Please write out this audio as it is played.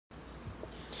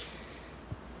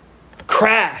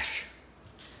Crash!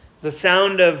 The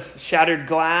sound of shattered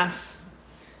glass,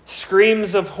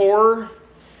 screams of horror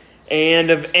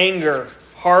and of anger,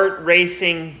 heart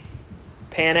racing,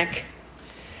 panic.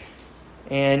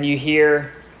 And you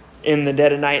hear in the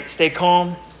dead of night, stay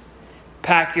calm,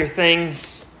 pack your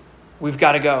things, we've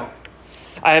got to go.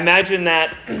 I imagine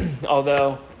that,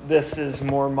 although this is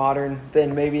more modern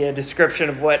than maybe a description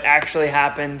of what actually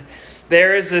happened,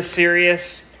 there is a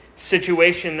serious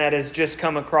situation that has just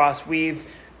come across. We've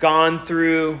gone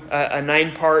through a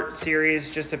 9-part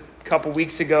series just a couple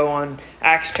weeks ago on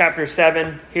Acts chapter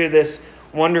 7. Hear this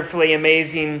wonderfully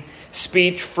amazing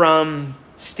speech from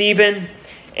Stephen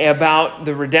about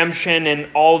the redemption and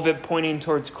all of it pointing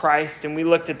towards Christ. And we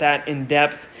looked at that in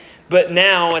depth. But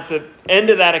now at the end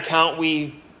of that account,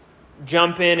 we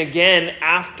jump in again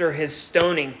after his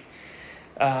stoning.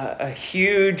 A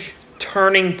huge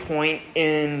turning point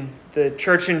in the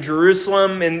church in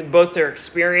Jerusalem, in both their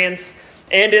experience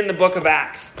and in the book of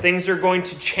Acts. Things are going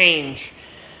to change.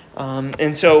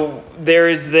 And so there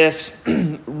is this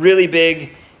really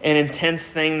big and intense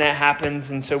thing that happens.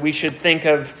 And so we should think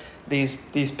of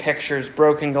these pictures,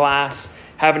 broken glass,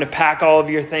 having to pack all of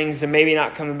your things and maybe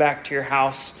not coming back to your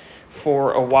house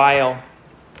for a while.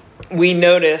 We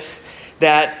notice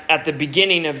that at the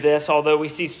beginning of this, although we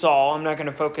see Saul, I'm not going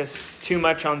to focus too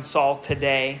much on Saul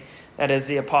today. That is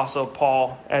the Apostle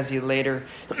Paul, as he later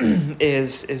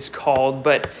is called.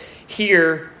 But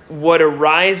here, what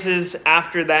arises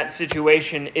after that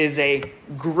situation is a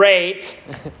great,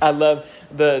 I love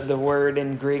the word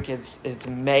in Greek, it's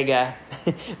mega,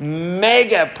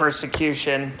 mega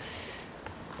persecution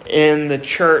in the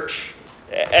church.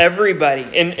 Everybody.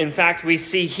 In fact, we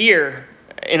see here,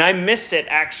 and I missed it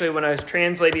actually when I was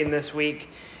translating this week,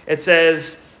 it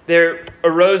says, there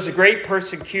arose a great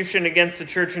persecution against the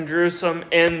church in Jerusalem,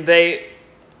 and they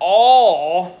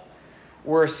all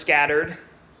were scattered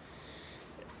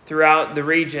throughout the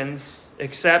regions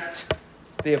except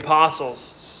the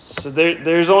apostles. So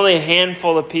there's only a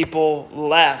handful of people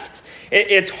left.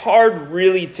 It's hard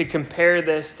really to compare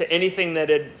this to anything that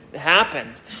had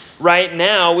happened. Right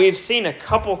now, we've seen a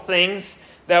couple things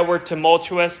that were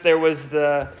tumultuous. There was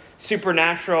the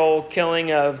supernatural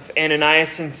killing of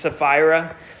Ananias and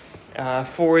Sapphira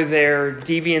for their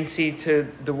deviancy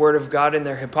to the word of God and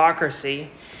their hypocrisy.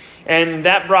 And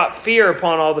that brought fear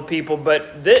upon all the people.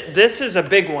 But this is a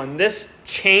big one. This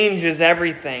changes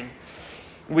everything.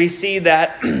 We see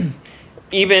that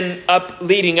even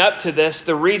leading up to this,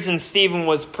 the reason Stephen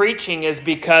was preaching is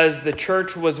because the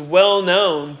church was well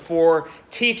known for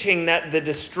teaching that the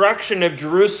destruction of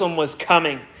Jerusalem was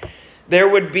coming. There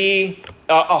would be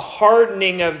a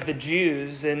hardening of the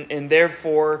Jews, and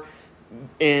therefore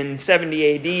in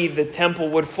 70 AD, the temple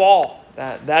would fall.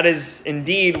 That is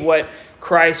indeed what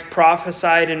Christ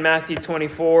prophesied in Matthew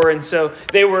 24. And so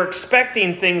they were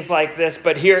expecting things like this,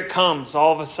 but here it comes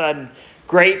all of a sudden.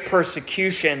 Great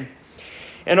persecution.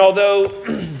 And although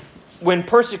when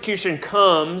persecution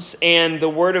comes and the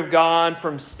word of God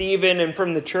from Stephen and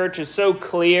from the church is so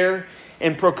clear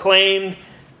and proclaimed,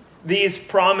 these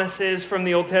promises from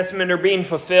the Old Testament are being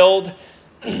fulfilled,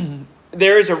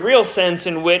 there is a real sense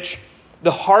in which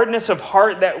the hardness of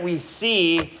heart that we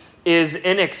see is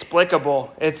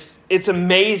inexplicable. It's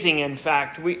amazing, in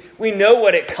fact. We know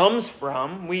what it comes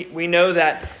from. We know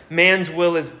that man's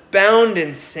will is bound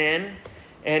in sin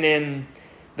and in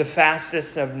the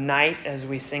fastest of night, as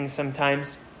we sing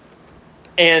sometimes.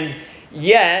 And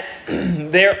yet,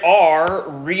 there are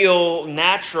real,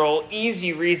 natural,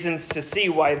 easy reasons to see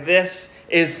why this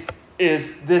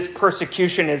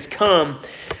persecution has come.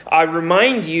 I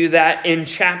remind you that in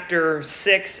chapter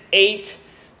 6, 8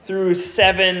 through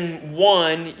 7,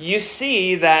 1, you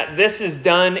see that this is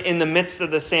done in the midst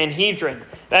of the Sanhedrin.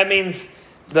 That means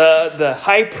the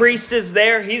high priest is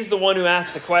there. He's the one who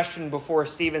asked the question before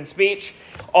Stephen's speech.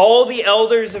 All the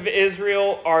elders of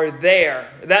Israel are there.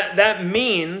 That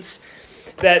means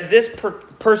that this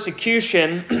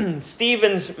persecution,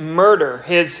 Stephen's murder,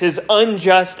 his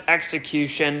unjust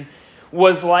execution,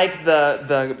 was like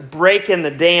the break in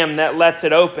the dam that lets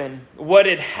it open. What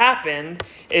had happened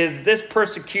is this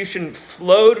persecution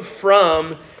flowed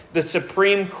from the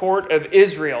Supreme Court of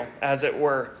Israel, as it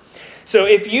were. So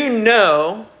if you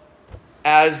know,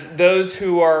 as those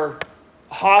who are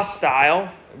hostile,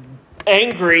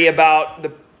 angry about the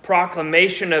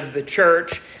proclamation of the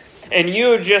church, and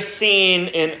you have just seen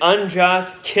an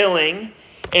unjust killing,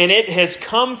 and it has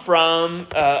come from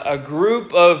a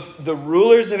group of the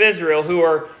rulers of Israel who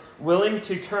are willing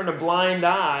to turn a blind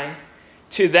eye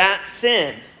to that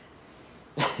sin,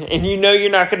 and you know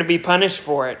you're not going to be punished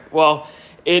for it. Well,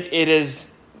 it is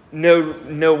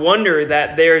no wonder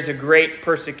that there's a great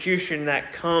persecution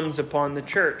that comes upon the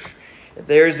church.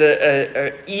 There's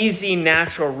a easy,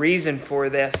 natural reason for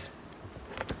this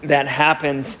that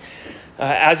happens.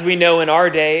 As we know in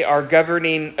our day, our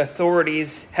governing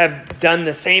authorities have done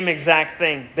the same exact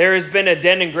thing. There has been a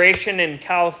denigration in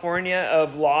California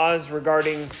of laws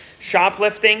regarding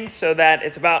shoplifting, so that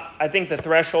it's about, I think the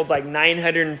threshold's like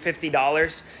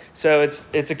 $950. So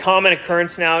it's a common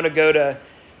occurrence now to go to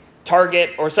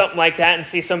Target or something like that and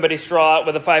see somebody stroll out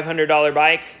with a $500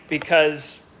 bike,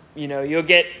 because you'll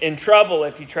get in trouble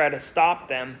if you try to stop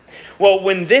them. Well,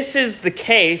 when this is the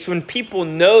case, when people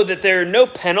know that there are no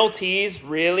penalties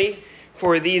really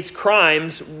for these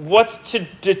crimes, what's to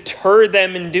deter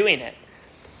them in doing it?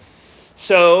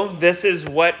 So this is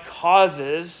what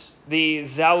causes the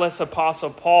zealous Apostle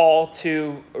Paul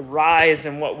to rise,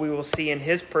 and what we will see in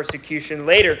his persecution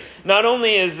later. Not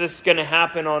only is this going to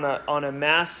happen on a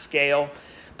mass scale,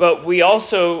 but we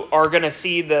also are going to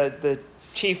see the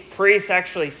chief priests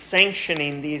actually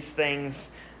sanctioning these things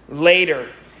later.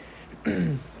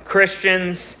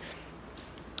 Christians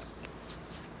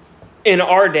in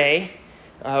our day,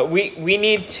 we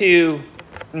need to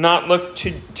not look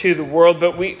to the world,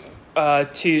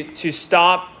 but to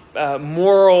stop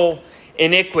moral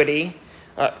iniquity.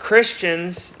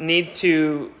 Christians need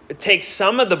to take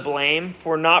some of the blame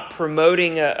for not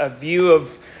promoting a view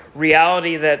of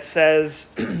reality that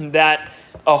says that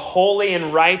a holy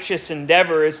and righteous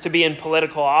endeavor is to be in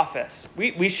political office.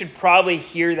 We should probably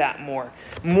hear that more.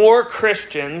 More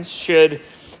Christians should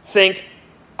think,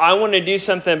 I want to do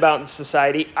something about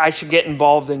society. I should get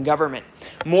involved in government.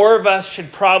 More of us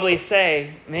should probably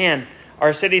say, man,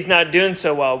 our city's not doing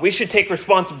so well. We should take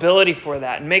responsibility for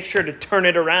that and make sure to turn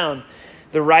it around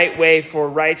the right way for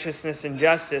righteousness and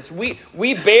justice. We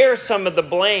bear some of the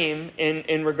blame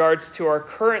in regards to our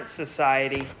current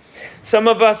society. Some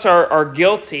of us are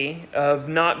guilty of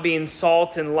not being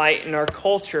salt and light in our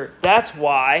culture. That's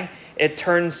why it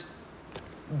turns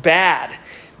bad,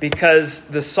 because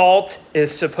the salt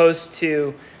is supposed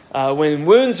to, when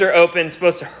wounds are open,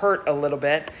 supposed to hurt a little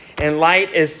bit, and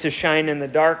light is to shine in the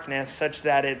darkness such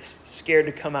that it's scared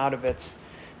to come out of its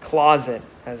closet,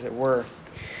 as it were.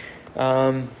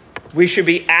 We should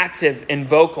be active and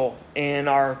vocal in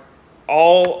our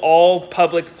all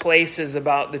public places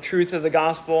about the truth of the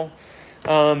gospel.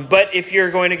 But if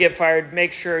you're going to get fired,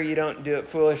 make sure you don't do it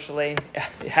foolishly.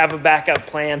 Have a backup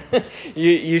plan.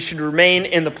 You should remain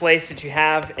in the place that you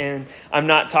have. And I'm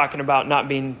not talking about not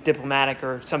being diplomatic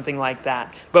or something like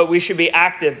that. But we should be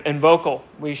active and vocal.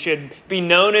 We should be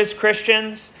known as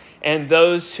Christians and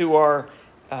those who are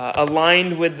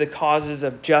aligned with the causes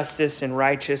of justice and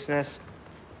righteousness.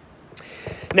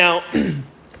 Now,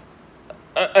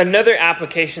 another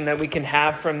application that we can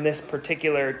have from this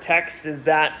particular text is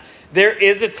that there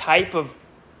is a type of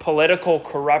political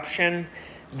corruption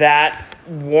that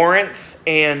warrants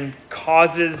and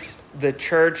causes the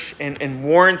church and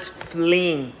warrants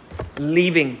fleeing,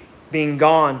 leaving, being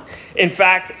gone. In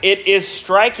fact, it is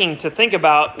striking to think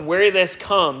about where this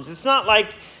comes. It's not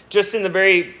like just in the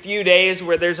very few days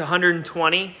where there's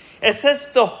 120. It says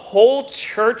the whole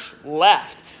church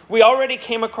left. We already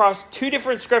came across two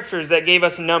different scriptures that gave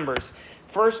us numbers.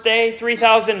 First day,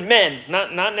 3,000 men.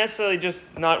 Not necessarily just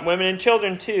not women and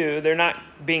children too. They're not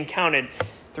being counted.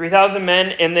 3,000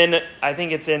 men. And then I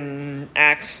think it's in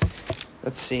Acts.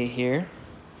 Let's see here.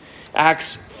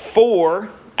 Acts 4.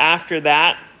 After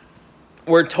that,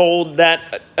 we're told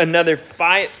that another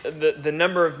five, the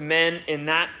number of men in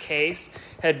that case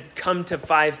had come to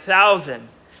 5,000.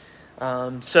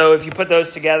 So if you put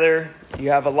those together, you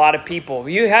have a lot of people.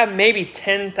 You have maybe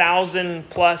 10,000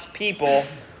 plus people,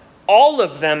 all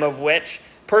of them of which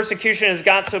persecution has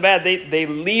got so bad they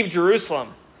leave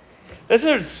Jerusalem. This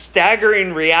is a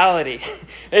staggering reality.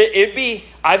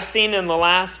 I've seen in the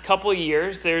last couple of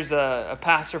years, there's a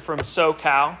pastor from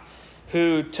SoCal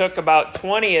who took about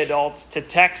 20 adults to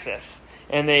Texas,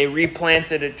 and they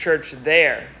replanted a church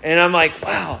there. And I'm like,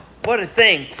 wow, what a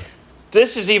thing.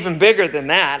 This is even bigger than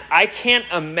that. I can't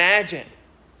imagine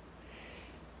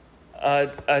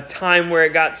a time where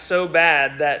it got so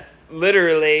bad that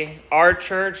literally our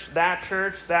church, that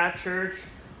church,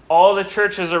 all the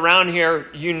churches around here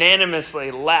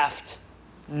unanimously left,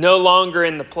 no longer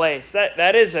in the place.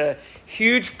 That is a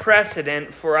huge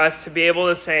precedent for us to be able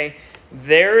to say,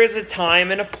 there is a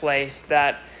time and a place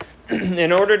that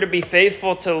in order to be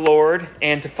faithful to the Lord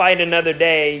and to fight another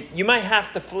day, you might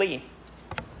have to flee.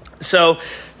 So,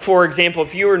 for example,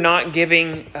 if you are not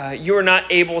giving, you are not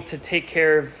able to take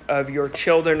care of your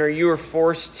children, or you are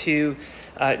forced to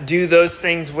do those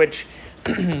things which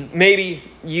maybe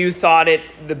you thought it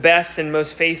the best and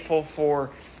most faithful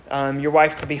for your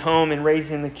wife to be home and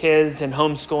raising the kids and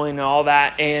homeschooling and all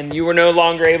that, and you were no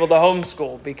longer able to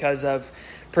homeschool because of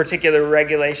particular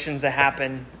regulations that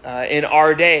happen in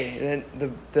our day.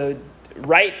 The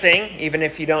right thing, even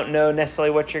if you don't know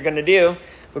necessarily what you're going to do,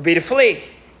 would be to flee.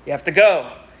 You have to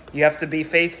go. You have to be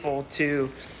faithful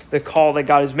to the call that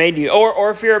God has made you.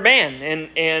 Or if you're a man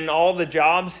and all the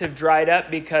jobs have dried up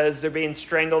because they're being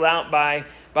strangled out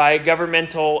by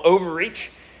governmental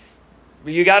overreach,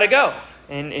 you got to go.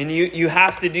 And you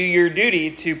have to do your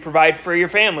duty to provide for your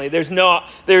family. There's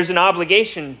an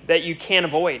obligation that you can't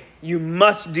avoid. You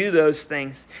must do those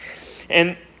things.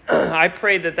 And I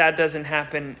pray that doesn't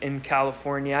happen in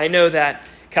California. I know that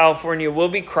California will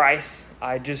be Christ.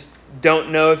 I just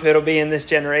don't know if it'll be in this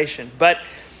generation. But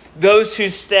those who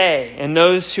stay and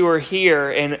those who are here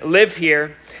and live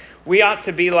here, we ought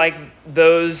to be like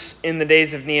those in the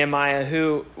days of Nehemiah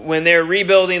who, when they're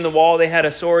rebuilding the wall, they had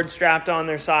a sword strapped on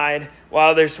their side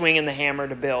while they're swinging the hammer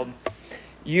to build.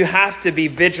 You have to be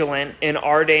vigilant in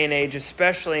our day and age,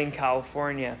 especially in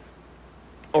California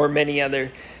or many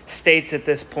other states at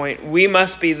this point. We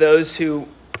must be those who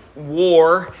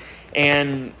war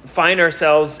and find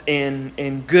ourselves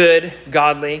in good,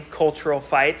 godly, cultural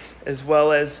fights, as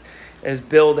well as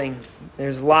building.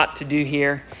 There's a lot to do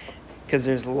here because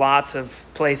there's lots of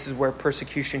places where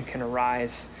persecution can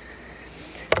arise.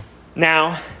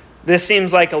 Now, this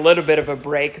seems like a little bit of a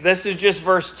break. This is just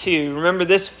verse 2. Remember,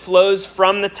 this flows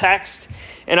from the text,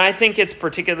 and I think it's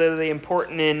particularly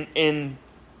important in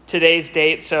today's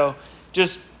date, so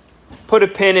just put a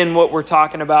pin in what we're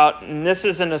talking about. And this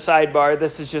isn't a sidebar.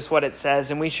 This is just what it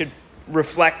says, and we should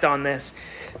reflect on this.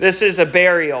 This is a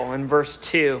burial in verse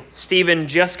 2. Stephen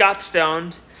just got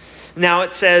stoned. Now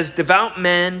it says, devout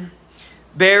men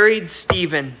buried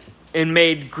Stephen and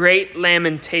made great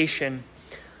lamentation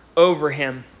over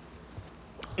him.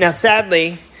 Now,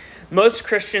 sadly, most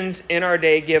Christians in our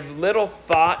day give little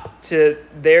thought to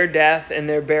their death and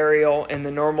their burial in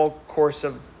the normal course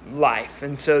of life.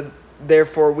 And so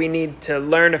therefore, we need to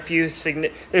learn a few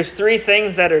there's 3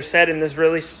 things that are said in this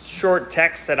really short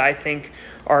text that I think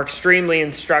are extremely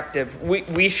instructive.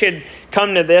 We should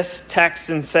come to this text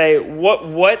and say,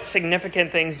 what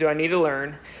significant things do I need to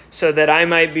learn so that I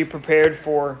might be prepared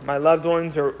for my loved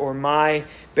ones or my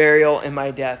burial and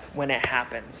my death when it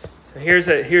happens? So here's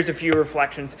a few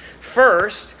reflections.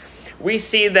 First, we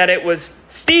see that it was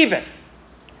Stephen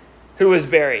who was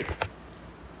buried.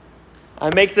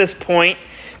 I make this point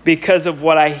because of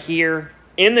what I hear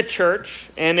in the church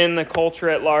and in the culture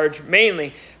at large.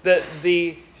 Mainly,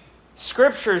 the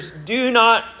scriptures do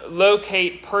not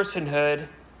locate personhood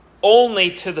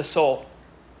only to the soul.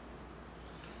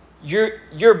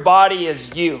 Your body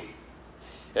is you.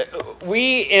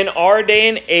 We, in our day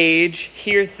and age,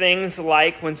 hear things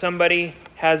like when somebody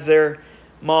has their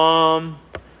mom,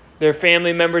 their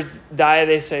family members die,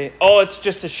 they say, oh, it's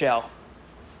just a shell.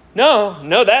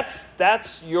 No,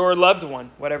 that's your loved one,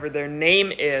 whatever their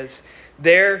name is.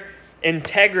 Their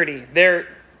integrity, their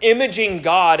imaging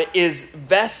God is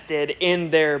vested in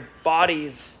their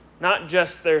bodies, not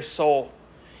just their soul.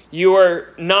 You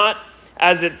are not,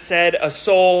 as it said, a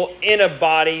soul in a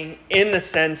body in the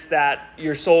sense that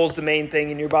your soul's the main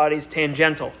thing and your body's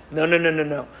tangential.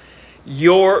 No.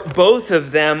 Both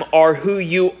of them are who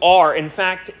you are. In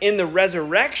fact, in the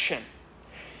resurrection,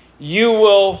 you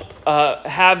will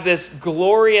have this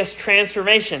glorious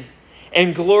transformation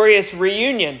and glorious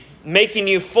reunion, making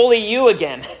you fully you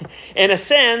again. In a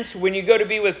sense, when you go to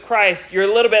be with Christ, you're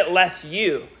a little bit less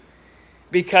you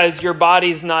because your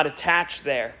body's not attached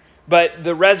there. But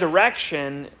the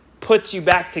resurrection puts you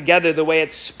back together the way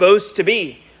it's supposed to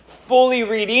be, fully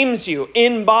redeems you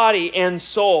in body and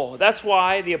soul. That's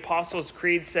why the Apostles'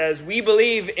 Creed says we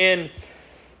believe in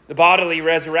the bodily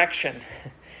resurrection.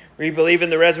 We believe in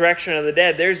the resurrection of the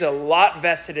dead. There's a lot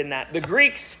vested in that. The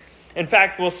Greeks, in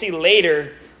fact, we'll see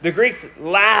later, the Greeks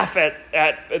laugh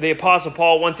at the Apostle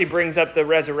Paul once he brings up the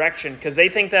resurrection because they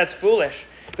think that's foolish.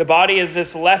 The body is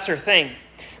this lesser thing.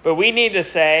 But we need to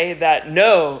say that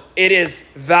no, it is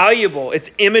valuable.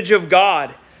 It's image of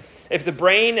God. If the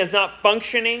brain is not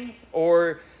functioning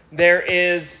or there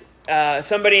is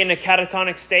somebody in a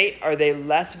catatonic state, are they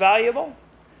less valuable?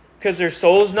 Because their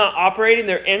soul's not operating,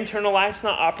 their internal life's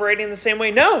not operating the same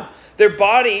way? No, their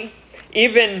body,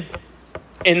 even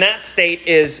in that state,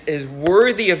 is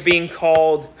worthy of being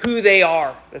called who they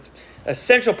are. That's an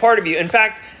essential part of you. In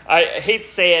fact, I hate to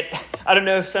say it, I don't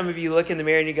know if some of you look in the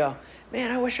mirror and you go, man,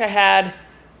 I wish I had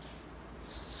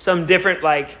some different,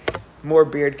 more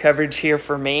beard coverage here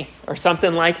for me or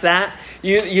something like that.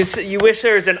 You wish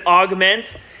there was an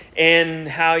augment in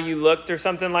how you looked or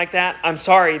something like that, I'm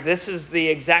sorry, this is the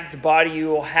exact body you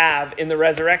will have in the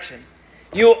resurrection.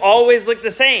 You'll always look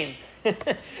the same.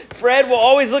 Fred will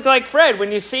always look like Fred.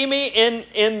 When you see me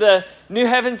in the new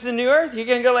heavens and new earth, you're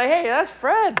going to go like, hey, that's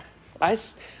Fred.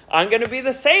 I'm going to be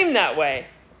the same that way.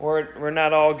 Or we're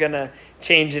not all going to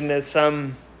change into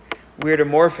some weird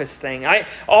amorphous thing.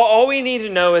 All we need to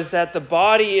know is that the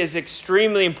body is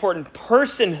extremely important.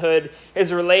 Personhood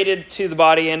is related to the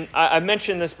body. And I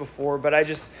mentioned this before, but I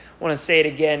just want to say it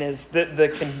again, is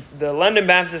the London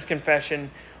Baptist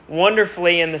Confession,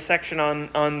 wonderfully in the section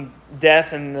on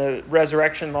death and the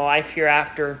resurrection, the life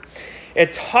hereafter,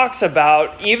 it talks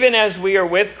about, even as we are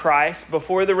with Christ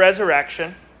before the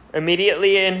resurrection,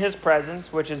 immediately in his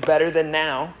presence, which is better than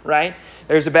now, right?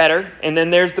 There's a better, and then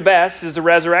there's the best, is the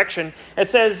resurrection. It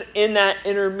says in that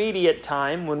intermediate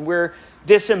time, when we're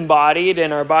disembodied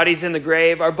and our body's in the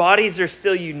grave, our bodies are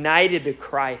still united to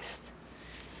Christ.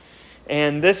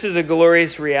 And this is a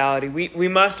glorious reality. We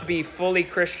must be fully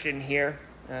Christian here.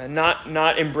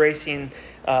 Not embracing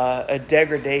a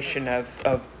degradation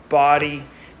of body,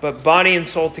 but body and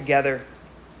soul together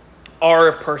are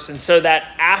a person, so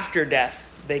that after death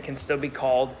they can still be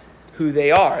called who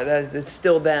they are. That's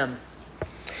still them.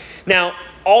 Now,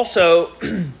 also,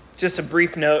 just a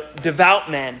brief note, devout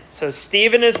men. So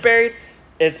Stephen is buried.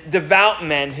 It's devout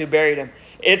men who buried him.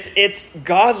 It's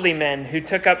godly men who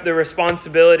took up the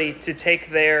responsibility to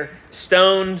take their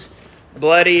stoned,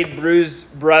 bloodied,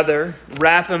 bruised brother,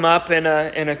 wrap him up in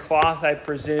a cloth, I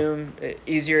presume,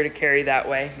 easier to carry that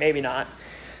way, maybe not,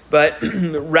 but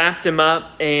wrapped him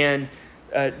up and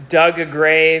dug a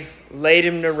grave, laid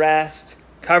him to rest,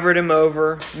 covered him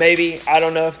over. Maybe, I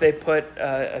don't know if they put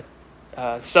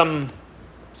some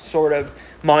sort of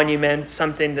monument,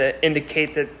 something to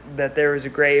indicate that there was a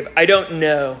grave. I don't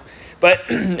know. But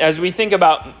as we think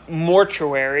about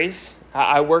mortuaries,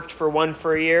 I worked for one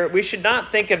for a year. We should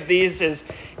not think of these as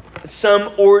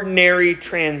some ordinary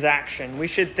transaction. We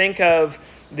should think of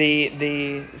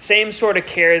the same sort of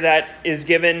care that is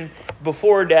given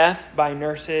before death by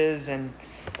nurses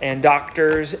and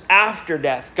doctors after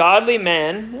death. Godly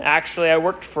men, actually, I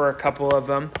worked for a couple of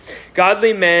them.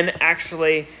 Godly men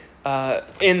actually,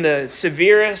 in the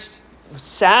severest,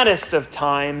 saddest of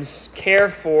times, care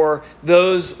for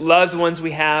those loved ones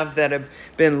we have that have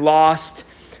been lost,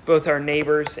 both our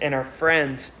neighbors and our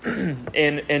friends.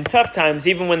 In tough times,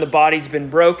 even when the body's been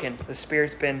broken, the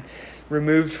spirit's been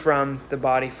removed from the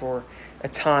body for a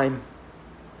time.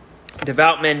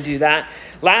 Devout men do that.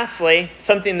 Lastly,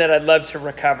 something that I'd love to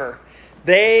recover.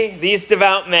 These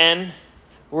devout men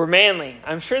were manly.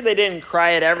 I'm sure they didn't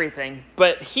cry at everything,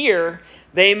 but here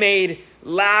they made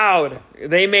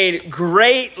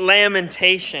great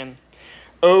lamentation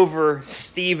over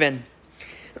Stephen.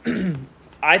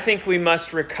 I think we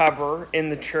must recover in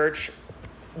the church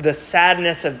the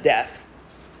sadness of death.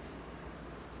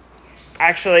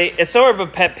 Actually, it's sort of a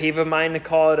pet peeve of mine to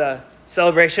call it a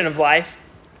celebration of life,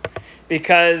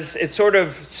 because it sort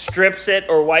of strips it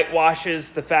or whitewashes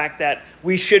the fact that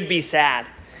we should be sad.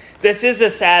 This is a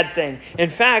sad thing. In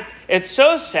fact, it's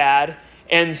so sad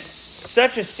and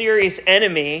such a serious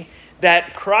enemy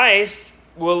that Christ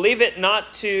will leave it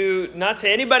not to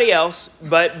anybody else,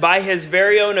 but by his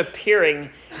very own appearing,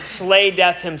 slay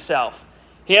death himself.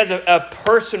 He has a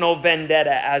personal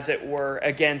vendetta, as it were,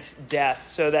 against death.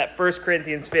 So that 1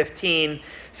 Corinthians 15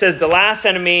 says the last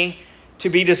enemy to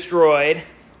be destroyed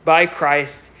by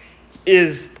Christ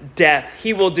is death.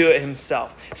 He will do it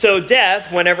himself. So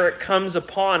death, whenever it comes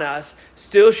upon us,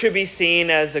 still should be seen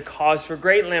as a cause for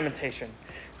great lamentation,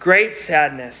 great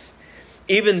sadness,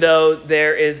 even though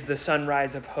there is the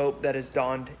sunrise of hope that is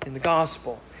dawned in the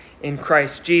gospel, in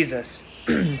Christ Jesus.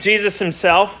 Jesus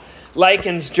himself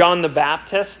likens John the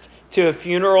Baptist to a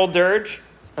funeral dirge.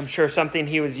 I'm sure something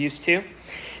he was used to.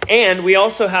 And we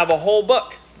also have a whole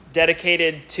book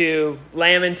dedicated to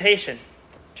lamentation.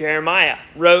 Jeremiah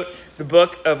wrote the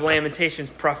book of Lamentations,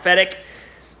 prophetic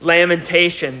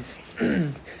lamentations.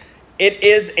 It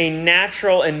is a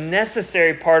natural and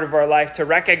necessary part of our life to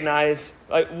recognize,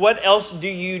 like, what else do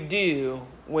you do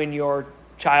when your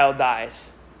child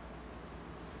dies?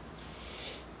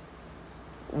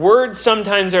 Words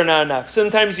sometimes are not enough.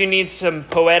 Sometimes you need some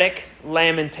poetic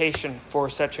lamentation for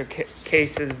such a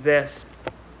case as this,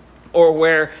 or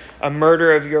where a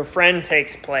murder of your friend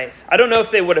takes place. I don't know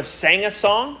if they would have sang a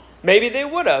song. Maybe they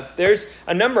would have. There's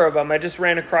a number of them. I just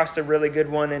ran across a really good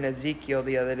one in Ezekiel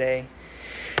the other day.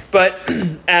 But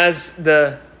as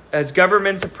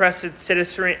governments oppress its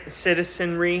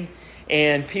citizenry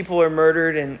and people are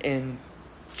murdered and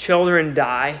children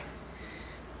die,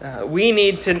 We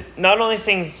need to not only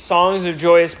sing songs of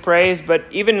joyous praise, but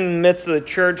even in the midst of the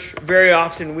church, very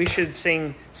often we should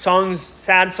sing songs,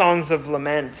 sad songs of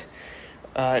lament,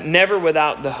 never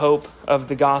without the hope of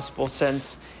the gospel,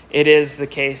 since it is the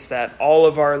case that all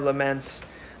of our laments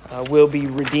will be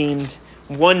redeemed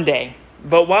one day.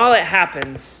 But while it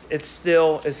happens, it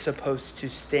still is supposed to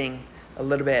sting a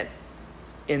little bit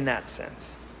in that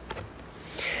sense.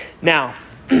 Now,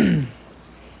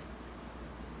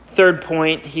 third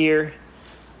point here,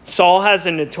 Saul has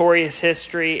a notorious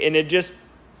history, and it just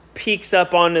peeks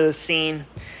up onto the scene.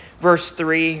 Verse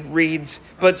 3 reads,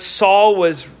 "But Saul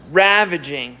was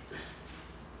ravaging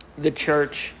the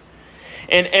church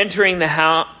and entering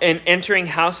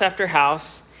house after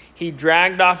house. He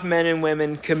dragged off men and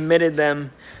women, committed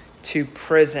them to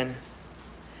prison."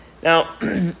 Now,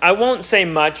 I won't say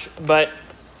much, but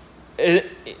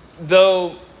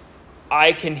though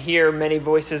I can hear many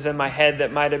voices in my head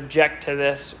that might object to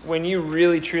this, when you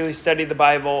really truly study the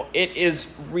Bible, it is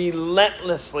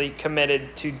relentlessly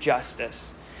committed to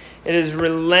justice. It is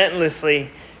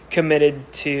relentlessly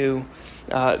committed to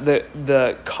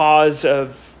the cause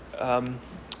of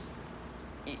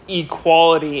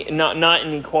equality, not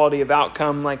an equality of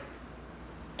outcome like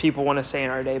people want to say in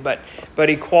our day, but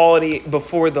equality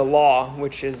before the law,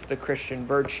 which is the Christian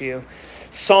virtue.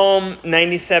 Psalm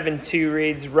 97:2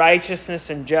 reads, "Righteousness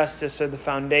and justice are the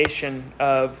foundation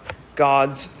of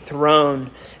God's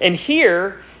throne." And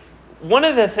here, one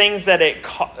of the things that it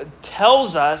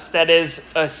tells us that is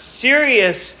a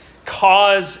serious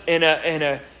cause in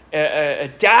a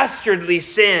dastardly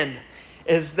sin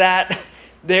is that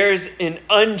there's an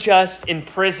unjust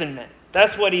imprisonment.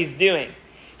 That's what he's doing.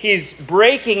 He's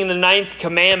breaking the 9th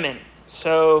commandment.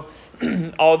 So,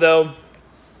 although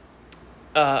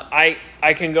I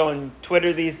can go on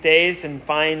Twitter these days and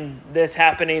find this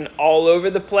happening all over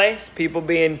the place, people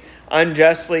being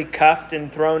unjustly cuffed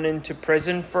and thrown into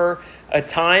prison for a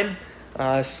time.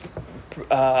 I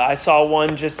saw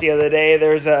one just the other day.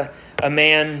 There's a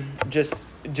man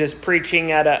just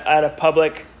preaching at a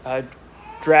public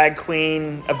drag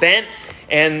queen event,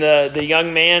 and the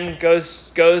young man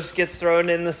gets thrown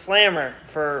in the slammer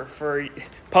for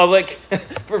public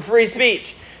for free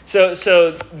speech.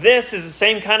 So this is the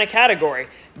same kind of category.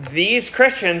 These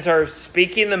Christians are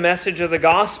speaking the message of the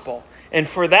gospel, and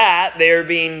for that they are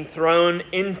being thrown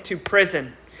into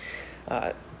prison.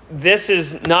 This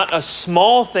is not a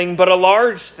small thing, but a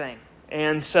large thing.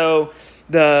 And so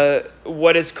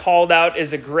what is called out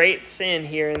as a great sin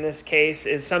here in this case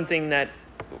is something that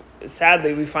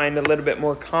sadly we find a little bit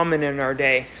more common in our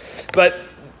day. But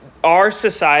our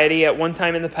society at one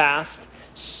time in the past,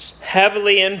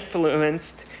 heavily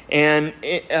influenced and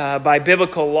by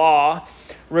biblical law,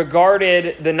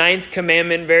 regarded the 9th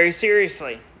commandment very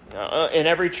seriously. In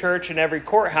every church and every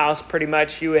courthouse, pretty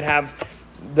much, you would have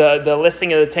the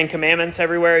listing of the 10 commandments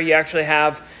everywhere. You actually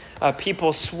have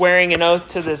people swearing an oath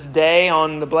to this day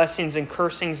on the blessings and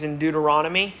cursings in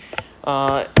Deuteronomy,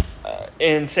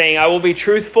 and saying, "I will be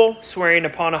truthful," swearing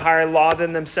upon a higher law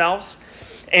than themselves.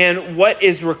 And what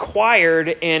is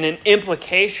required and an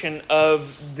implication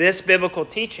of this biblical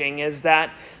teaching is that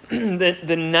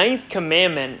the 9th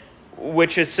commandment,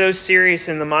 which is so serious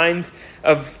in the minds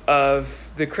of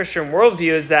the Christian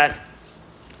worldview, is that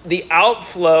the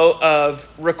outflow of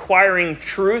requiring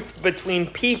truth between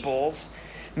peoples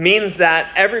means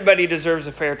that everybody deserves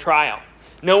a fair trial.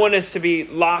 No one is to be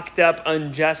locked up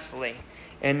unjustly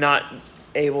and not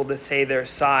able to say their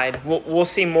side. We'll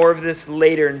see more of this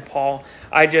later in Paul.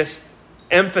 I just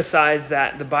emphasize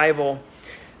that the Bible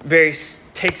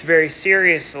takes very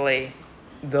seriously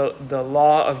the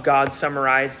law of God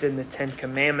summarized in the 10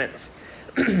 Commandments.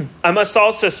 I must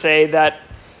also say that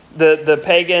the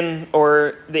pagan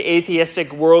or the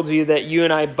atheistic worldview that you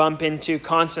and I bump into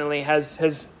constantly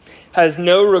has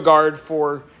no regard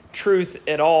for truth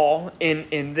at all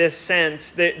in this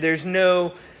sense. There's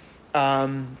no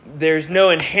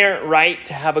inherent right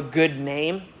to have a good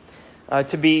name,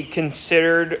 to be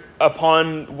considered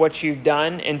upon what you've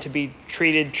done and to be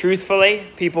treated truthfully.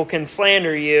 People can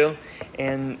slander you,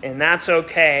 and that's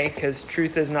okay because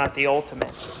truth is not the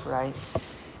ultimate, right?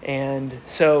 And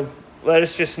so let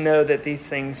us just know that these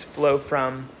things flow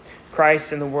from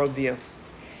Christ and the worldview.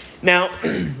 Now,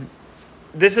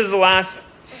 this is the last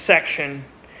section.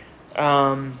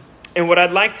 And what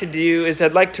I'd like to do is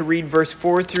I'd like to read verse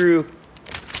 4 through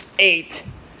 8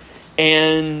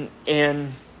 and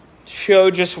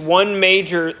show just one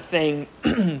major thing.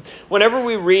 Whenever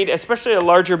we read, especially a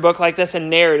larger book like this, a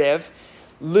narrative,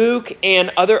 Luke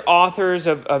and other authors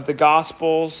of the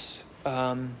Gospels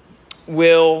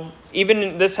will,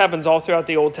 even this happens all throughout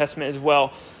the Old Testament as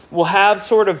well, will have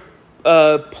sort of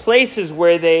places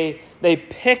where they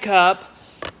pick up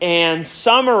and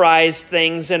summarize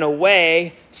things in a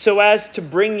way so as to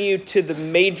bring you to the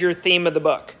major theme of the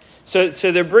book. So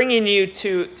they're bringing you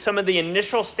to some of the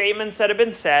initial statements that have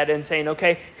been said and saying,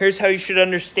 okay, here's how you should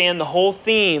understand the whole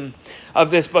theme of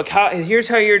this book. Here's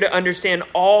how you're to understand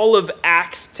all of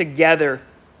Acts together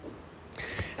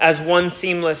as one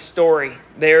seamless story.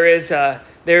 There's a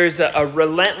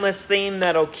relentless theme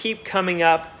that'll keep coming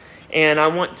up, and I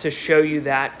want to show you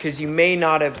that because you may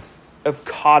not have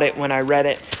caught it when I read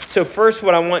it. So first,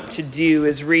 what I want to do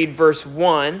is read verse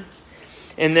 1,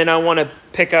 and then I want to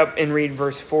pick up and read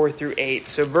verse 4 through 8.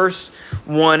 So verse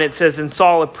 1, it says, "And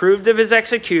Saul approved of his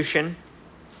execution,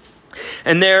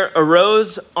 and there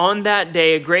arose on that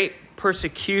day a great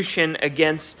persecution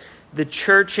against the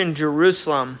church in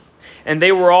Jerusalem. And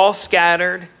they were all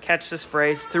scattered," catch this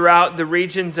phrase, "throughout the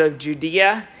regions of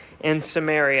Judea and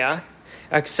Samaria,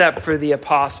 except for the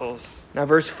apostles." Now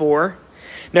verse 4,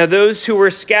 "Now those who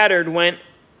were scattered went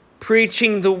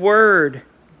preaching the word.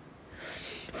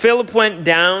 Philip went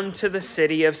down to the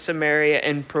city of Samaria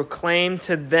and proclaimed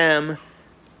to them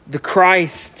the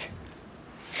Christ.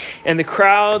 And the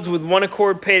crowds with one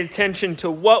accord paid attention to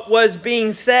what was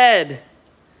being said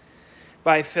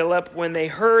by Philip when they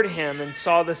heard him and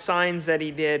saw the signs that he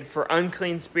did. For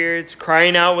unclean spirits,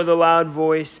 crying out with a loud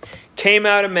voice, came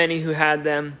out of many who had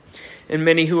them, and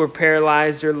many who were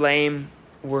paralyzed or lame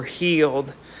were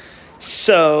healed.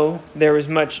 So there was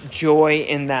much joy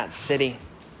in that city."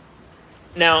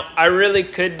 Now, I really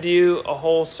could do a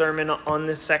whole sermon on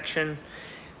this section,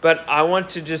 but I want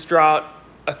to just draw out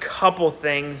a couple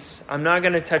things. I'm not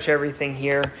going to touch everything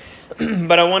here,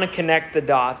 but I want to connect the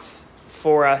dots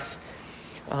for us.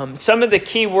 Some of the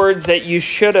key words that you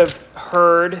should have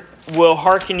heard will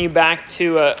hearken you back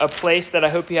to a place that I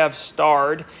hope you have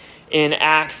starred in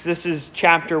Acts. This is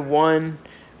chapter 1,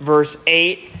 verse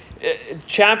 8.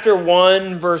 Chapter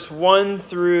 1, verse 1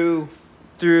 through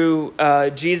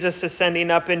Jesus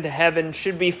ascending up into heaven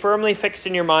should be firmly fixed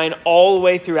in your mind all the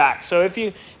way through Acts. So if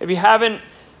you haven't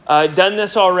done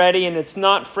this already and it's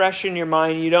not fresh in your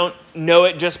mind, you don't know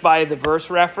it just by the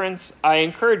verse reference, I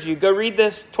encourage you, go read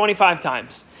this 25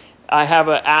 times. I have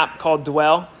an app called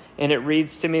Dwell, and it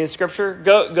reads to me the scripture.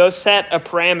 Go set a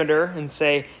parameter and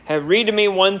say, hey, read to me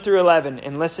 1 through 11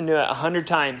 and listen to it 100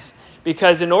 times.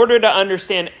 Because in order to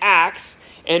understand Acts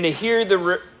and to hear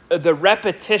the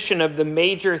repetition of the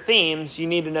major themes, you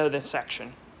need to know this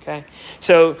section. Okay,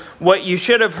 so what you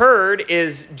should have heard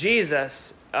is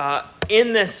Jesus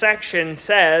in this section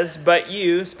says, "But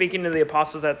you," speaking to the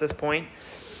apostles at this point,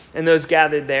 and those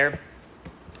gathered there,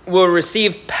 "will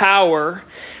receive power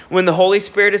when the Holy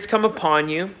Spirit has come upon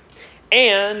you.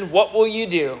 And what will you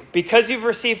do? Because you've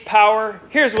received power,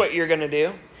 here's what you're going to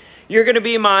do. You're going to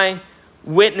be my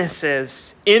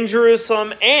witnesses in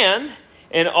Jerusalem and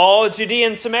in all Judea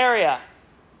and Samaria,"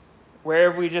 where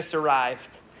have we just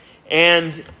arrived,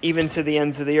 "and even to the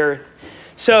ends of the earth."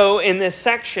 So in this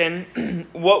section,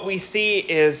 what we see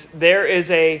is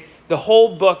the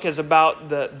whole book is about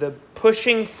the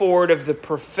pushing forward of the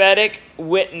prophetic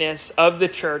witness of the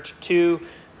church to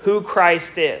who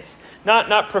Christ is.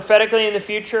 Not prophetically in the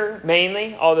future,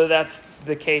 mainly, although that's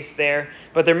the case there,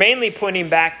 but they're mainly pointing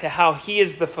back to how he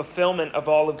is the fulfillment of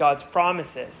all of God's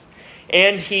promises.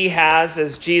 And he has,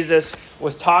 as Jesus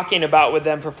was talking about with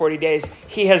them for 40 days,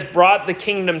 he has brought the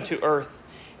kingdom to earth.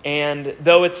 And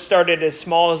though it started as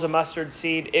small as a mustard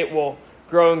seed, it will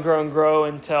grow and grow and grow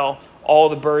until all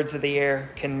the birds of the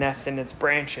air can nest in its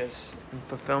branches, in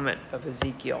fulfillment of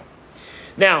Ezekiel.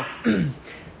 Now,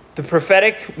 the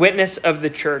prophetic witness of the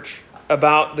church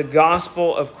about the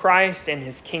gospel of Christ and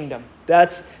his kingdom.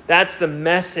 That's the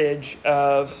message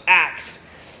of Acts.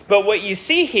 But what you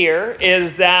see here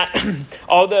is that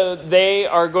although they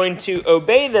are going to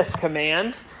obey this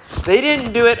command, they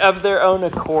didn't do it of their own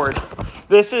accord.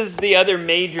 This is the other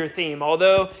major theme.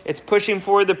 Although it's pushing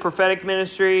forward the prophetic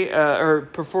ministry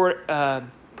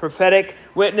prophetic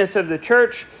witness of the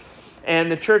church,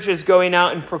 and the church is going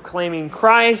out and proclaiming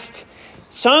Christ,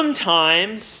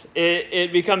 sometimes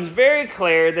it becomes very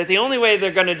clear that the only way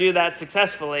they're going to do that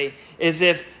successfully is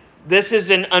if this is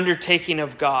an undertaking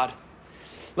of God.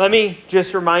 Let me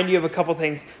just remind you of a couple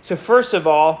things. So first of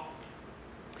all,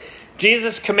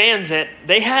 Jesus commands it.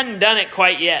 They hadn't done it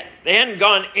quite yet. They hadn't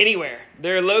gone anywhere.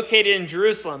 They're located in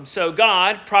Jerusalem. So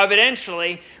God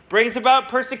providentially brings about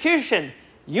persecution.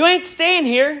 You ain't staying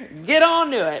here. Get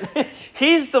on to it.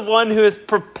 He's the one who is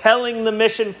propelling the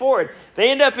mission forward. They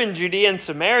end up in Judea and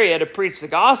Samaria to preach the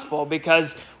gospel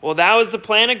because, well, that was the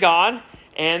plan of God.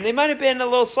 And they might have been a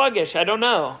little sluggish. I don't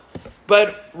know.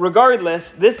 But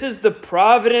regardless, this is the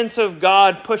providence of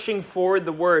God pushing forward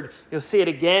the word. You'll see it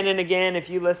again and again. If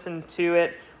you listen to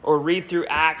it or read through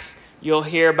Acts, you'll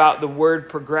hear about the word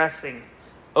progressing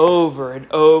over and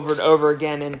over and over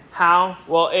again. And how?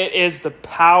 Well, it is the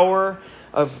power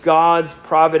of God's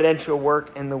providential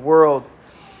work in the world.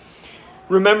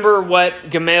 Remember what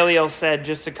Gamaliel said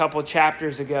just a couple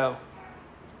chapters ago.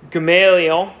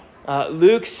 Gamaliel,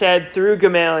 Luke said through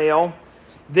Gamaliel,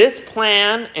 this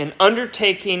plan and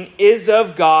undertaking is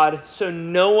of God, so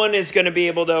no one is going to be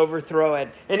able to overthrow it.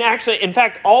 And actually, in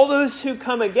fact, all those who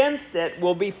come against it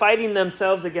will be fighting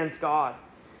themselves against God.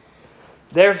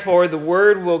 Therefore, the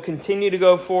word will continue to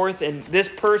go forth, and this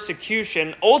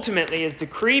persecution ultimately is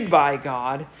decreed by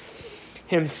God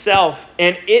himself.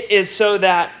 And it is so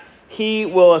that he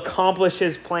will accomplish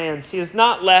his plans. He has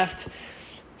not left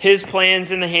his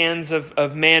plans in the hands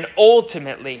of man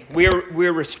ultimately.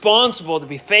 We're responsible to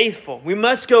be faithful. We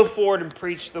must go forward and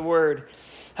preach the word.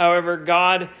 However,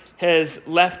 God has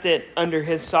left it under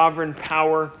his sovereign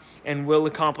power and will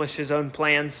accomplish his own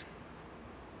plans.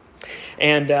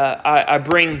 And I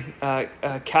bring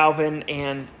Calvin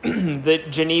and the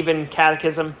Genevan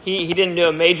Catechism. He didn't do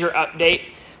a major update,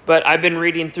 but I've been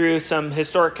reading through some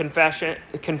historic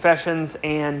confessions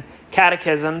and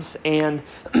catechisms. And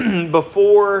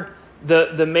before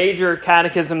the major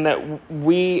catechism that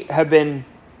we have been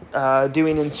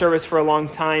doing in service for a long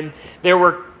time, there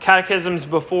were catechisms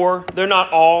before. They're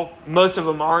not all, most of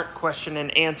them aren't question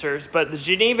and answers, but the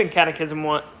Genevan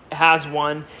Catechism has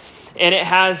one. And it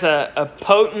has a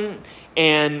potent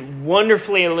and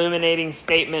wonderfully illuminating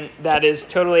statement that is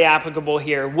totally applicable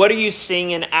here. What are you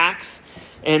seeing in Acts?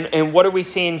 And what are we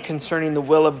seeing concerning the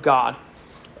will of God?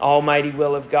 Almighty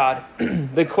will of God.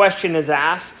 The question is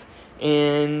asked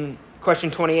in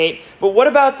question 28. But what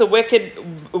about the wicked?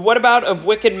 What about of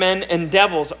wicked men and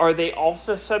devils? Are they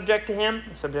also subject to him?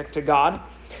 Subject to God?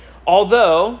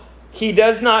 Although he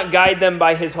does not guide them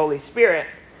by his Holy Spirit.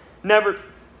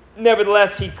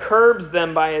 Nevertheless, he curbs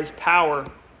them by his power,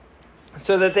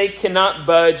 so that they cannot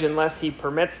budge unless he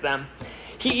permits them.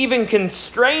 He even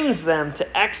constrains them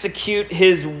to execute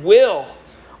his will,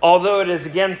 although it is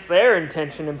against their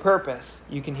intention and purpose.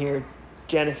 You can hear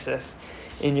Genesis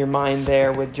in your mind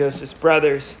there with Joseph's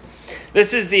brothers.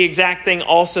 This is the exact thing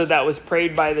also that was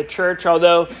prayed by the church,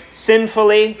 although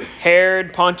sinfully,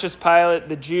 Herod, Pontius Pilate,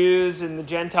 the Jews, and the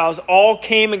Gentiles all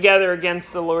came together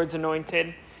against the Lord's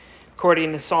anointed.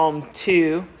 According to Psalm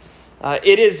 2,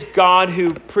 it is God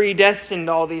who predestined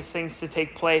all these things to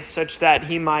take place such that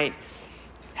he might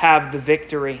have the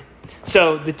victory.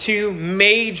 So the two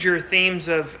major themes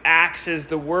of Acts is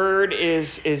the word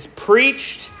is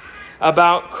preached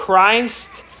about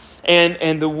Christ,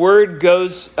 and the word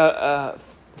goes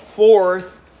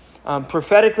forth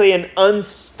prophetically and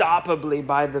unstoppably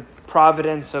by the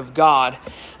providence of God.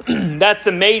 That's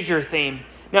the major theme.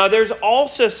 Now, there's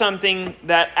also something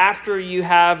that after you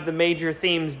have the major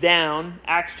themes down,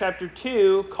 Acts chapter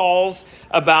 2 calls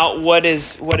about what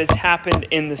has happened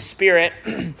in the Spirit,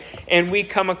 and we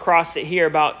come across it here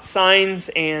about signs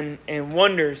and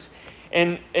wonders.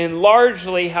 And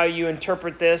largely how you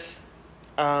interpret this,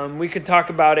 we could talk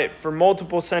about it for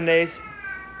multiple Sundays,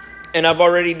 and I've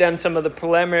already done some of the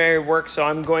preliminary work, so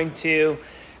I'm going to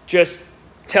just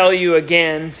tell you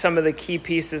again some of the key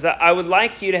pieces. I would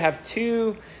like you to have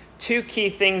two key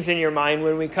things in your mind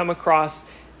when we come across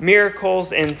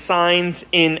miracles and signs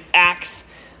in Acts,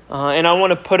 and I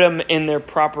want to put them in their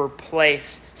proper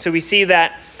place. So we see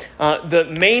that the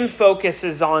main focus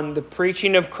is on the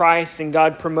preaching of Christ and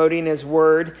God promoting his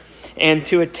word, and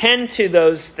to attend to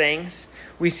those things,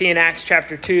 we see in Acts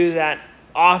chapter 2 that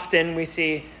often we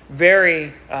see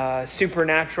very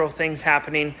supernatural things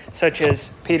happening, such as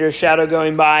Peter's shadow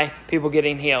going by, people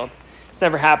getting healed. It's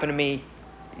never happened to me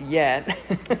yet,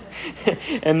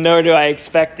 and nor do I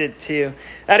expect it to.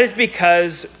 That is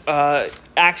because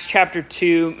Acts chapter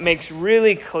 2 makes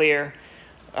really clear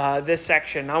this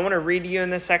section. I want to read to you in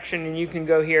this section, and you can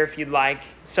go here if you'd like.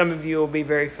 Some of you will be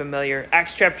very familiar.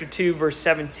 Acts chapter 2, verse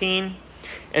 17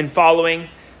 and following.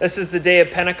 This is the day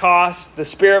of Pentecost. The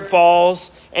Spirit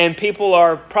falls, and people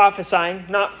are prophesying,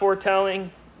 not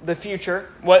foretelling the future.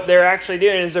 What they're actually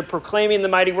doing is they're proclaiming the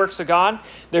mighty works of God.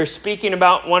 They're speaking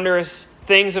about wondrous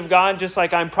things of God, just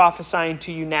like I'm prophesying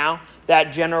to you now,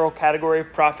 that general category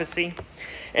of prophecy.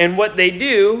 And what they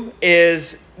do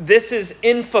is, this is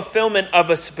in fulfillment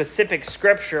of a specific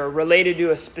scripture related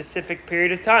to a specific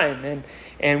period of time.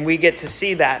 And we get to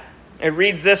see that. It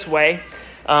reads this way.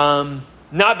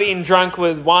 Not being drunk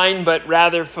with wine, but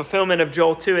rather fulfillment of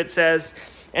Joel 2, it says,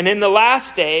 and in the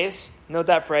last days, note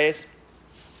that phrase,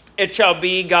 It shall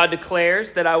be, God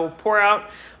declares, that I will pour out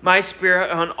my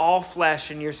Spirit on all flesh,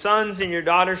 and your sons and your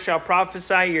daughters shall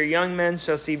prophesy, your young men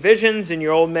shall see visions, and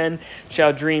your old men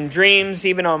shall dream dreams.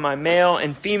 Even on my male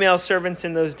and female servants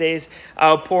in those days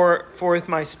I will pour forth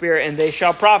my Spirit, and they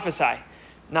shall prophesy.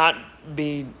 Not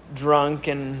be drunk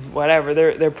and whatever.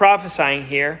 They're prophesying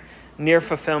here, near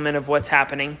fulfillment of what's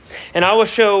happening. And I will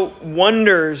show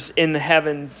wonders in the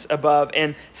heavens above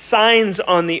and signs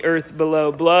on the earth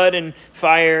below, blood and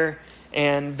fire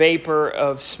and vapor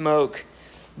of smoke.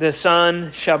 The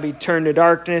sun shall be turned to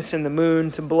darkness and the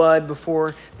moon to blood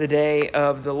before the day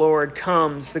of the Lord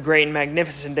comes, the great and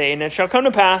magnificent day. And it shall come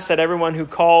to pass that everyone who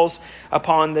calls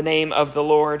upon the name of the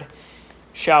Lord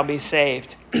shall be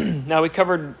saved. Now, we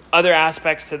covered other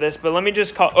aspects to this, but let me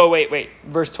just call...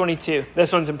 Verse 22.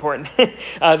 This one's important.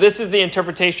 This is the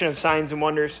interpretation of signs and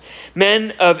wonders.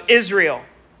 Men of Israel,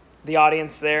 the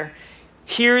audience there,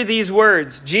 hear these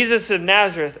words. Jesus of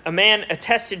Nazareth, a man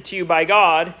attested to you by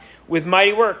God with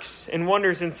mighty works and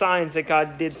wonders and signs that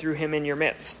God did through him in your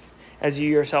midst, as you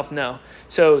yourself know.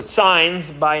 So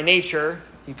signs, by nature,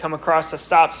 you come across a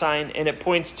stop sign and it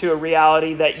points to a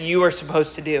reality that you are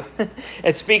supposed to do.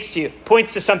 It speaks to you,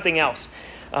 points to something else.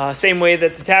 Same way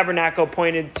that the tabernacle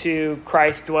pointed to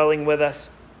Christ dwelling with us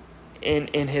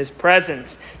in his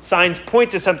presence. Signs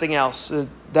point to something else.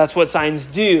 That's what signs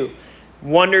do.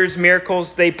 Wonders,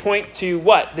 miracles, they point to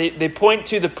what? They point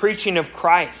to the preaching of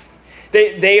Christ.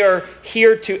 They are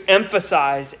here to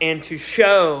emphasize and to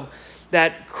show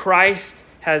that Christ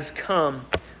has come.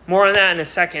 More on that in a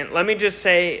second. Let me just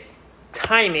say,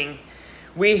 timing.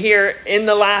 We hear in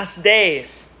the last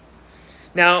days.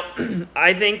 Now,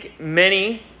 I think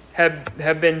many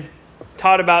have been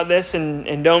taught about this and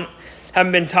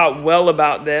haven't been taught well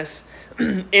about this.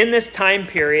 In this time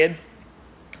period,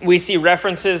 we see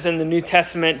references in the New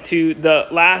Testament to the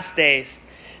last days.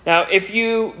 Now, if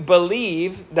you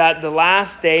believe that the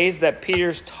last days that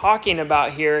Peter's talking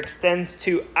about here extends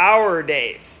to our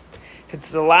days, if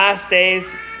it's the last days,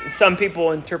 some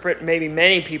people interpret, maybe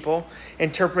many people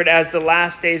interpret as the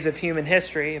last days of human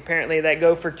history. Apparently that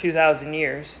go for 2,000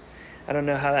 years. I don't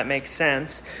know how that makes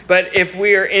sense. But if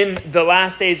we are in the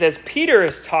last days as Peter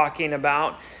is talking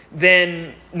about,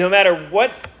 then no matter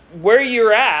where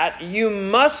you're at, you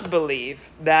must believe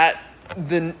that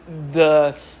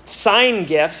the sign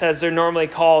gifts, as they're normally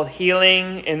called,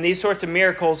 healing and these sorts of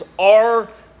miracles, are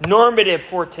normative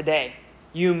for today.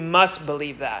 You must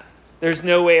believe that. There's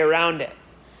no way around it.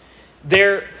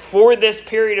 They're for this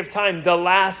period of time, the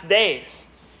last days.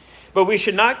 But we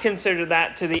should not consider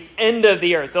that to the end of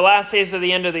the earth, the last days of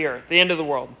the end of the earth, the end of the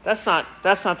world. That's not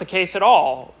the case at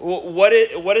all. What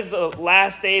is the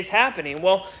last days happening?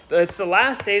 Well, it's the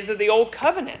last days of the old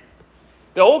covenant.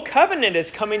 The old covenant is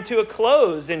coming to a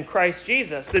close in Christ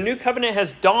Jesus. The new covenant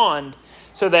has dawned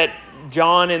so that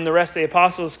John and the rest of the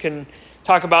apostles can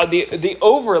talk about the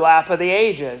overlap of the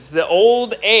ages. The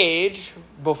old age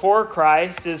before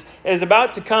Christ is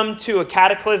about to come to a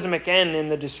cataclysmic end in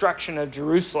the destruction of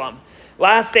Jerusalem.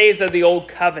 Last days of the old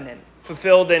covenant,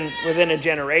 fulfilled within a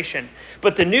generation.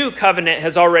 But the new covenant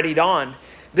has already dawned.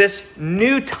 This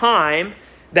new time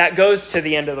that goes to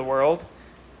the end of the world,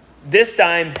 this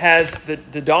time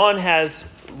the dawn has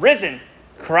risen.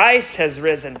 Christ has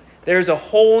risen. There's a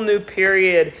whole new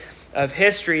period of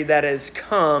history that has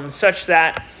come, such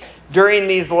that during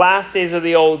these last days of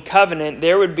the old covenant,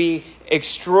 there would be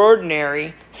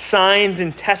extraordinary signs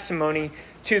and testimony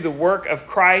to the work of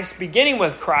Christ, beginning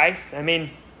with Christ. I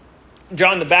mean,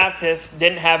 John the Baptist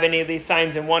didn't have any of these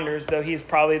signs and wonders, though he's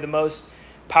probably the most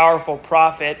powerful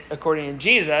prophet, according to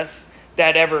Jesus,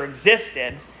 that ever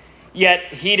existed.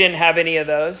 Yet he didn't have any of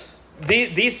those.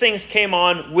 These things came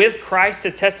on with Christ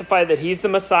to testify that he's the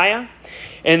Messiah.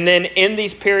 And then in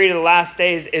these period of the last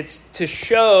days, it's to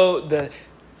show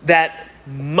that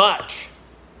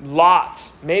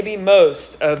lots, maybe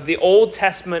most of the Old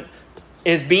Testament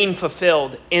is being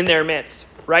fulfilled in their midst,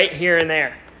 right here and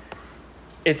there.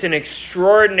 It's an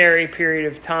extraordinary period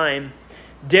of time,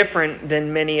 different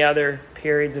than many other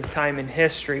periods of time in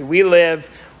history. We live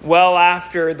well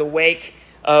after the wake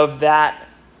of that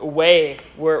wave,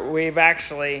 where we've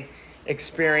actually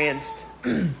experienced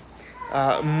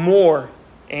more.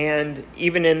 And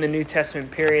even in the New Testament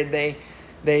period,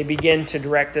 they begin to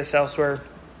direct us elsewhere.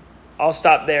 I'll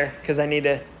stop there because I need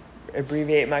to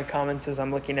abbreviate my comments as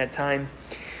I'm looking at time.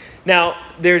 Now,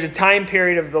 there's a time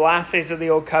period of the last days of the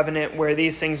Old Covenant where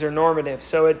these things are normative.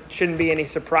 So it shouldn't be any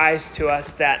surprise to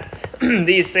us that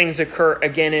these things occur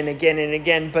again and again and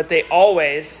again. But they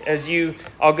always, just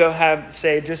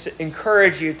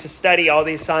encourage you to study all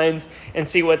these signs and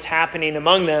see what's happening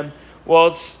among them.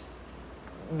 Well,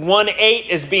 1:8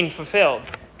 is being fulfilled.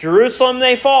 Jerusalem,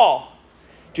 they fall.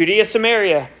 Judea,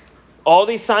 Samaria, all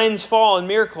these signs fall and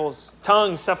miracles,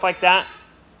 tongues, stuff like that.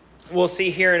 We'll see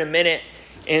here in a minute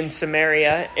in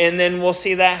Samaria. And then we'll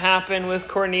see that happen with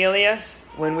Cornelius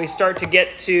when we start to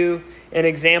get to an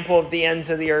example of the ends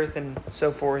of the earth and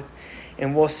so forth.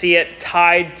 And we'll see it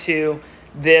tied to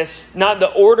this, not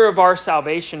the order of our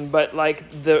salvation, but like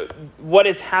what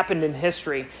has happened in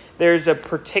history. There's a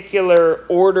particular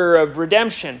order of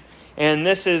redemption. And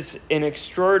this is an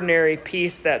extraordinary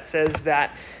piece that says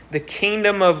that the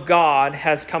kingdom of God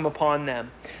has come upon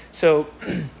them. So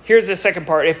here's the second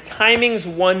part. If timing's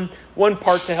one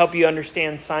part to help you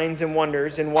understand signs and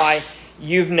wonders and why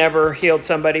you've never healed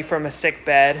somebody from a sick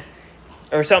bed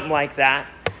or something like that,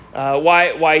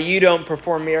 why you don't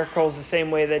perform miracles the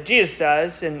same way that Jesus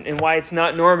does, and why it's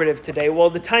not normative today. Well,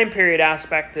 the time period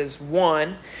aspect is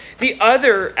one. The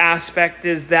other aspect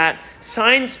is that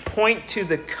signs point to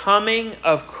the coming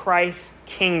of Christ's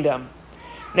kingdom.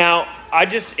 Now, I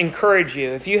just encourage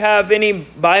you, if you have any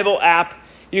Bible app,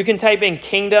 you can type in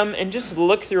kingdom and just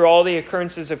look through all the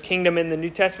occurrences of kingdom in the New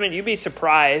Testament. You'd be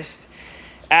surprised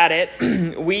at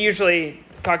it. We usually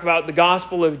talk about the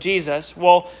gospel of Jesus.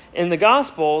 Well, in the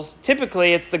gospels,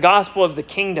 typically it's the gospel of the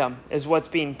kingdom is what's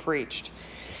being preached.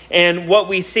 And what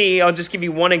we see, I'll just give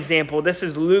you one example. This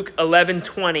is Luke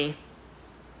 11:20,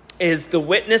 is the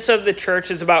witness of the church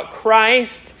is about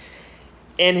Christ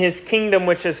and his kingdom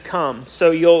which has come.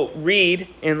 So you'll read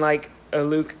in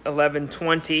Luke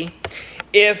 11:20,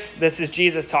 if this is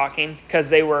Jesus talking, because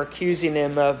they were accusing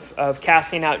him of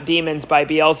casting out demons by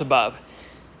Beelzebub.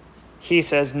 He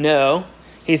says, no.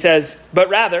 He says, but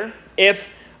rather, if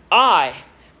I,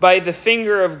 by the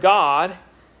finger of God,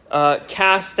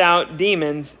 cast out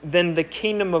demons, then the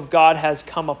kingdom of God has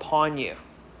come upon you.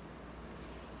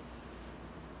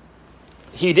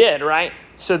 He did, right?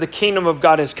 So the kingdom of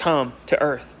God has come to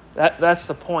earth. That's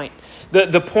the point.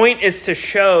 The point is to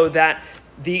show that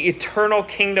the eternal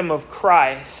kingdom of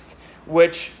Christ,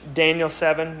 which Daniel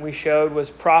 7 we showed was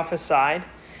prophesied,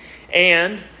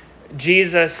 and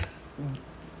Jesus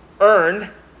earned,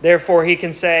 therefore he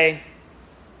can say,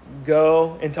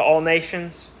 go into all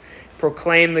nations,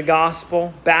 proclaim the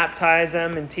gospel, baptize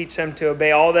them, and teach them to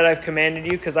obey all that I've commanded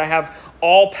you, because I have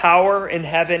all power in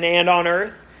heaven and on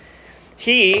earth.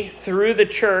 He, through the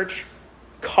church,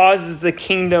 causes the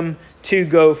kingdom to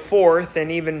go forth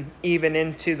and even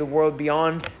into the world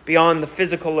beyond the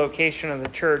physical location of the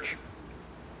church,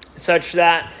 such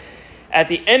that at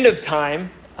the end of time,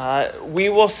 we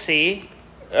will see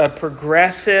a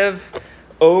progressive,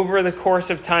 over the course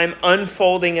of time,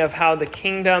 unfolding of how the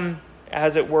kingdom,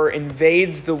 as it were,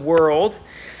 invades the world,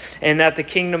 and that the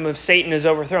kingdom of Satan is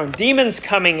overthrown. Demons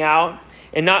coming out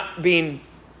and not being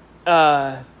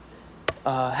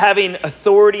having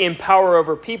authority and power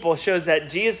over people shows that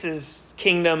Jesus'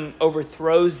 kingdom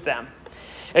overthrows them.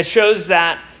 It shows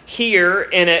that here,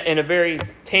 in a very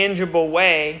tangible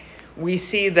way, we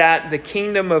see that the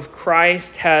kingdom of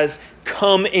Christ has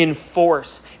come in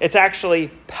force. It's actually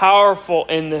powerful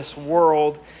in this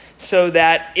world so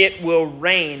that it will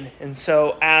reign. And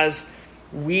so as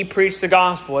we preach the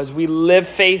gospel, as we live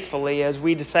faithfully, as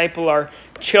we disciple our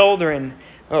children,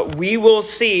 we will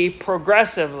see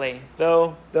progressively,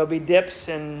 though there'll be dips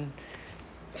and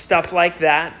stuff like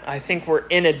that. I think we're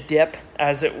in a dip,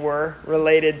 as it were,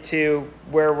 related to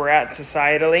where we're at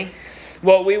societally.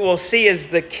 What we will see is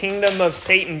the kingdom of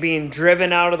Satan being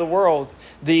driven out of the world.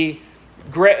 The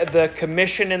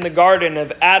commission in the garden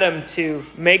of Adam to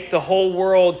make the whole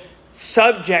world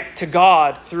subject to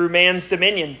God through man's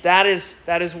dominion. That is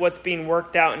what's being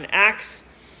worked out in Acts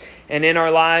and in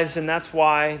our lives, and that's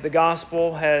why the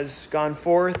gospel has gone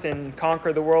forth and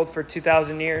conquered the world for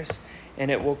 2,000 years,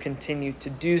 and it will continue to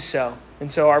do so.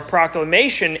 And so our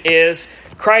proclamation is,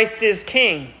 Christ is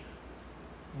King.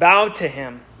 Bow to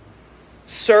him.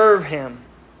 Serve him.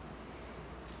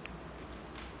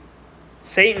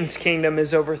 Satan's kingdom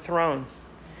is overthrown.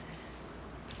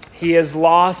 He is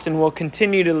lost and will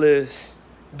continue to lose.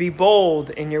 Be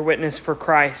bold in your witness for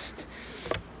Christ.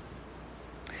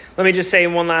 Let me just say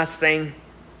one last thing.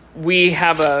 We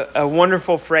have a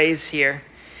wonderful phrase here.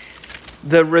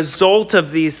 The result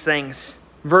of these things.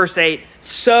 Verse 8.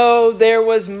 So there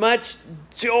was much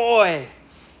joy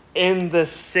in the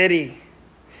city.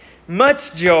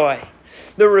 Much joy.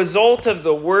 The result of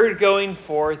the word going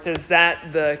forth is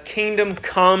that the kingdom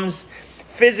comes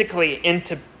physically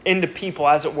into people,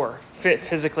 as it were.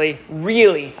 Physically,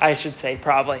 really, I should say,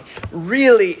 probably.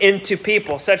 Really into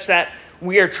people, such that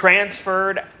we are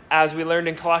transferred, as we learned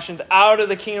in Colossians, out of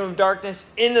the kingdom of darkness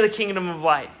into the kingdom of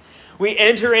light. we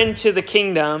enter into the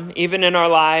kingdom, even in our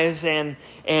lives, and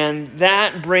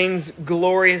that brings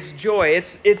glorious joy.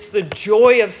 It's the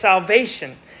joy of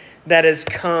salvation that has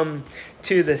come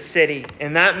to the city.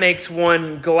 And that makes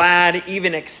one glad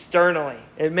even externally.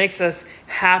 It makes us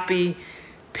happy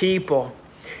people.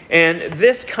 And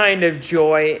this kind of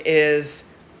joy is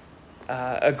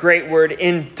a great word,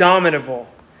 indomitable.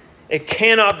 It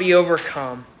cannot be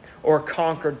overcome or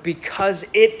conquered because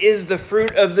it is the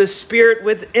fruit of the Spirit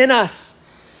within us.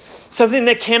 Something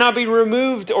that cannot be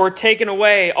removed or taken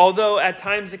away, although at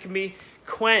times it can be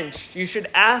quenched. You should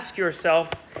ask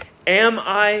yourself, am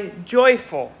I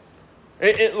joyful?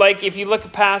 Like if you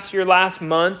look past your last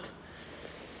month,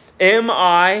 am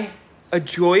I a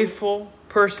joyful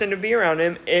person to be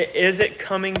around? Is it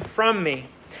coming from me?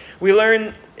 We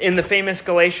learn in the famous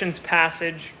Galatians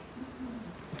passage,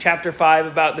 chapter 5,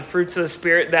 about the fruits of the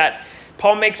Spirit, that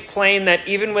Paul makes plain that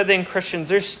even within Christians,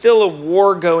 there's still a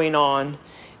war going on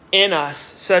in us,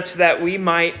 such that we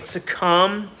might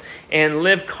succumb and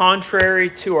live contrary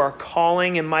to our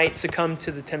calling and might succumb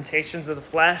to the temptations of the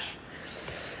flesh.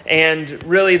 And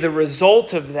really the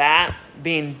result of that,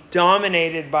 being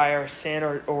dominated by our sin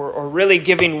or really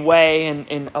giving way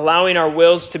and allowing our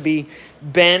wills to be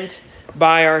bent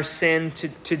by our sin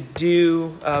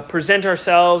to present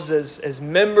ourselves as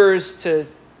members to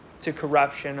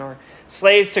corruption or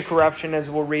slaves to corruption, as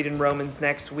we'll read in Romans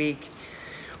next week.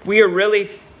 We are really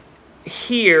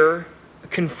here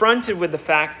confronted with the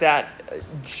fact that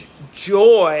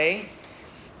joy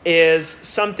is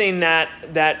something that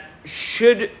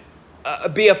should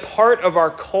be a part of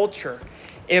our culture.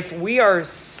 If we are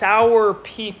sour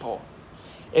people,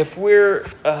 if we're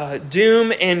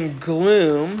doom and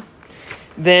gloom,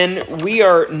 then we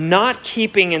are not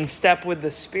keeping in step with the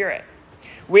Spirit.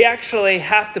 We actually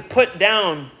have to put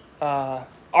down our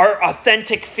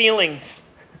authentic feelings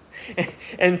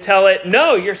and tell it,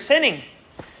 no, you're sinning.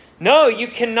 No, you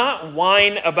cannot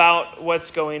whine about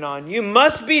what's going on. You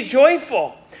must be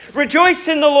joyful. Rejoice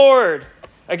in the Lord.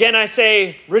 Again, I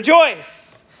say,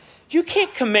 rejoice. You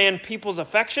can't command people's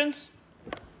affections.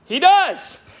 He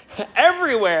does.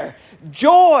 Everywhere.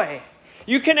 Joy.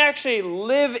 You can actually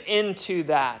live into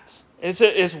that.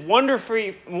 It's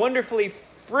wonderfully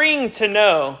freeing to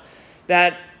know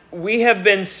that we have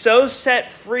been so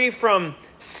set free from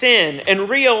sin and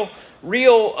real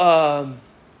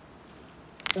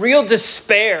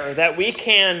despair that we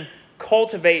can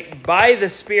cultivate by the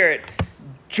Spirit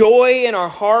joy in our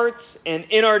hearts and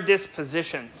in our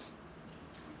dispositions.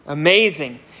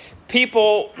 Amazing.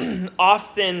 People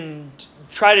often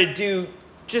try to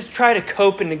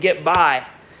cope and to get by.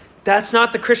 That's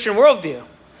not the Christian worldview.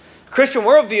 Christian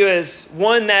worldview is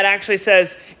one that actually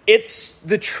says it's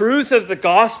the truth of the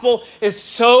gospel is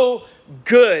so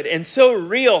good and so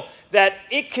real that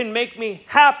it can make me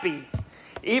happy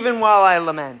even while I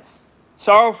lament.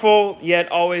 Sorrowful,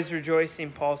 yet always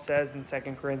rejoicing, Paul says in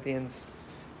 2 Corinthians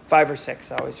 5 or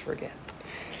 6, I always forget.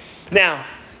 Now,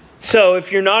 so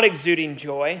if you're not exuding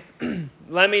joy,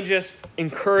 let me just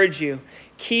encourage you.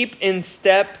 Keep in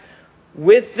step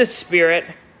with the Spirit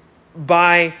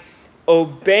by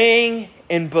obeying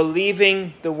and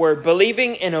believing the Word.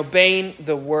 Believing and obeying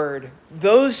the Word.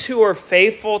 Those who are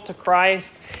faithful to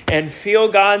Christ and feel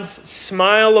God's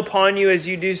smile upon you as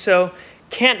you do so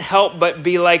can't help but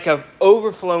be like an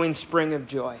overflowing spring of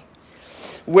joy.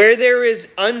 Where there is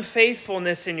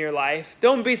unfaithfulness in your life,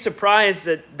 don't be surprised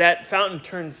that that fountain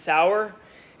turns sour.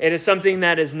 It is something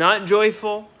that is not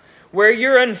joyful. Where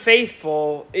you're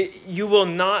unfaithful, you will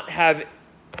not have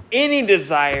any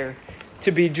desire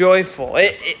to be joyful.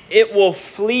 It will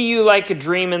flee you like a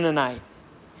dream in the night.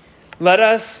 Let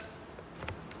us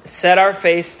set our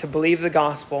face to believe the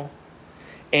gospel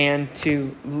and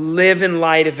to live in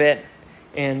light of it.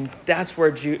 And that's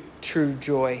where true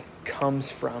joy comes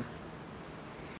from.